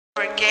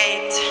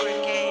Brigade,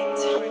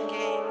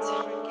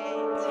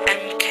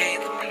 MK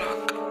the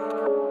plug.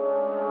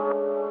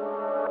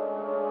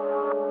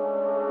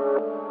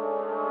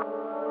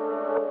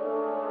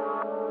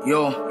 Yo.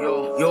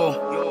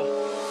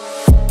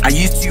 I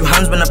used 2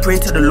 hands when I pray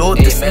to the Lord.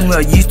 The same way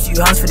I used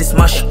 2 hands for this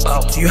mash.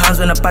 2 hands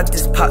when I bagged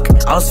this pack.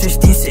 I was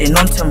 15 sitting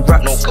on 10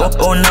 racks.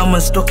 Oh, now I'm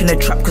stuck in the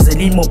trap cause I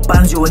need more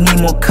bands, yo, I need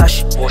more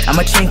cash. And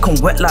my chain come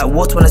wet like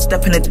water when I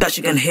step in the dash,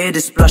 you can hear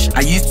the splash.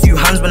 I used 2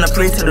 hands when I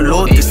pray to the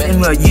Lord. The same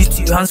way I used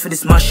 2 hands for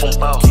this mash. 2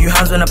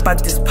 hands when I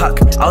bagged this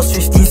pack. I was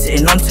 15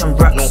 sitting on 10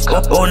 racks.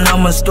 Oh, now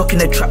I'm stuck in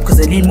the trap cause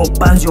I need more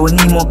bands, yo, I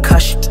need more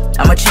cash.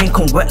 And my chain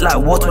come wet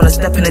like water when I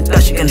step in the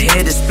dash, you can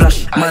hear the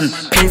splash. Man,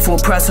 pay for a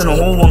price on a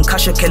whole one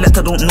cash, I collect,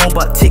 I don't know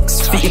about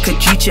ticks. Think you could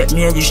G-check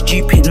me, are you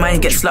stupid? Mine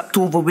get slapped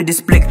over with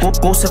this blick.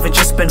 Go 7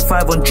 just spend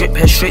 5 on drip,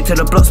 head straight to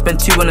the block, spend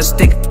 2 on a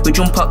stick. We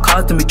jump out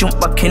cars, then we jump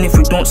back in if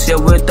we don't say a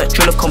word, that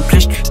drill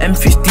accomplished.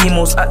 M15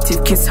 most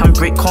active kids,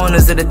 handbrake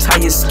corners of the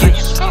tires skid.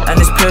 And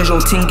this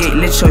Peugeot Tingate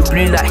lid, so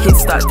blue like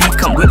hits like D,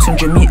 can't wait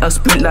 100 meters,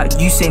 sprint like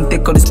Usain, they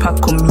got this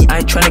pack on me, I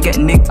ain't tryna get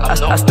nicked. I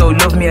still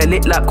love me, I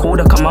lit like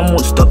Kodak, and man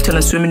won't stop till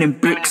I'm swimming in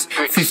bricks.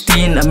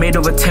 15, I made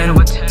over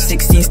 10.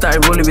 16,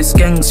 started rolling with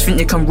skanks. Think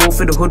you can roll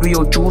for the hood with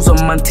your jewels on,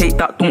 man, take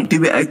that, don't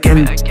do it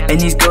again. And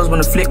these girls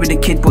wanna flip with the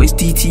kid, but it's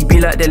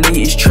DTB like the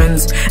latest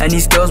trends. And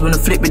these girls wanna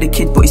flip with the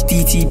kid, but it's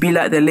DTB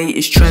like the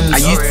latest trends. I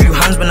used 2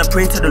 hands when I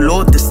pray to the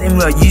Lord, the same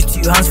way I used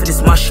 2 hands for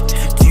this mash.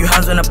 2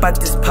 hands when I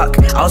bagged this pack.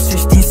 I was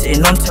 15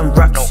 sitting on 10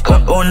 racks.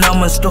 Oh, now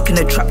I'm stuck in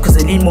the trap cause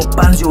I need more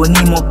bands, yo, I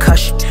need more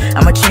cash.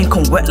 And my chain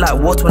come wet like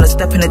water when I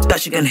step in the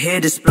dash, you can hear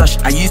the splash.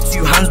 I used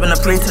 2 hands when I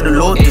pray to the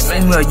Lord, the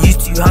same way I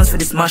used 2 hands for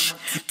this mash.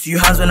 2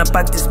 hands when I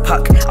bagged this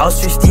pack. I was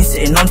 15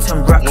 sitting on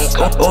 10 racks.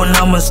 Oh,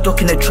 now I'm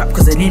stuck in the trap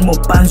cause I need more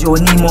bands, yo, I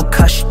need more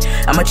cash.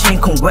 And my chain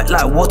come wet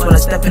like water when I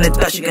step in the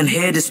dash, you can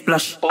hear the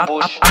splash.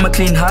 I'm a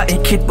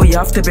clean-hearted kid, but you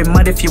have to be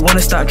mad if you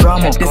wanna start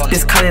drama.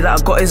 This Cali that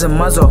I got is a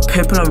Mazda,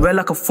 purple and red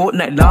like a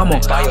Fortnite llama.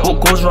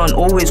 What goes round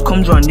always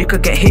comes round, you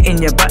could get hit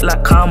in your back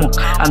like karma.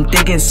 I'm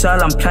digging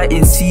soil, I'm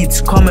planting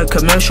seeds, come a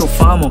commercial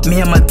farmer.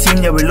 Me and my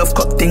team, yeah, we love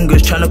cop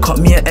dingers, tryna cut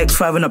me an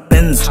X5 in a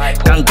Benz.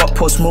 Gang got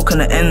pour smoke on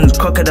the ends,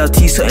 crocodile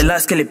tea, so it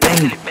like skillet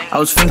bang. I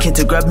was thinking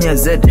to grab me a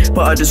Z,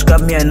 but I just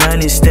grabbed me a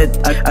 9 instead.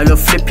 I love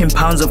flipping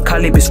pounds of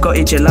Cali,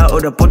 biscotti,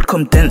 gelato, the bud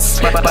come dense.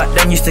 Back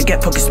then used to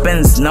get pocket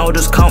spends, now I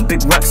just count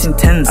big racks in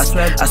tens.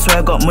 I swear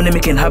I got money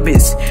making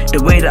habits,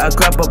 the way that I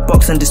grab a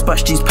box and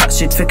dispatch these packs,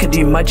 shit thicker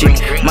do magic.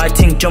 My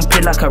thing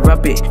jumping like a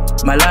rabbit,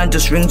 my line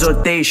just rings all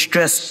day,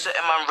 stress.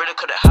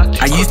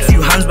 I used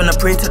 2 hands when I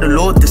pray to the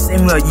Lord, the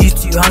same way I used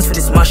 2 hands for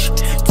this mash.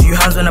 2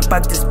 hands when I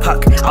bagged this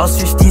pack. I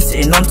was 15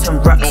 sitting on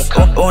 10 racks.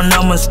 Oh,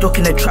 now I'm stuck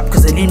in the trap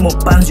cause I need more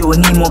bands, yo, I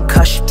need more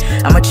cash.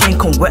 And my chain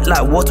come wet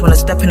like water when I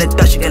step in the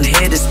dash, you can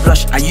hear the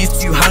splash. I used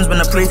 2 hands when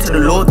I pray to the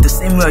Lord, the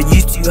same way I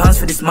used 2 hands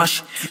for this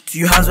mash.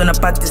 2 hands when I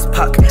bagged this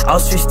pack. I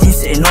was 15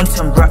 sitting on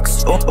 10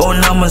 racks. Oh,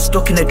 now I'm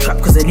stuck in the trap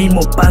cause I need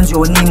more bands,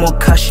 yo, I need more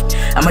cash.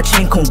 And my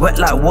chain come wet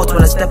like water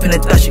when I step in the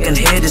dash, you can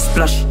hear the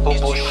splash. 2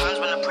 hands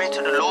when I pray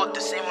to the Lord,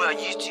 the same way I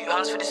used 2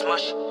 hands for this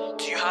mash.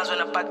 2 hands when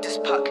I bagged this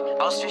pack.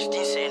 I was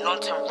 15 sitting on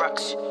 10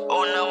 racks.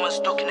 Oh, now I'm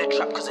stuck in the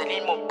trap cause I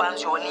need more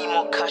bands, yo, I need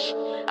more cash.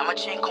 And my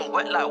chain come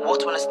wet like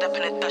water when I step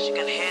in the dash, you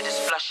can hear the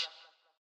splash.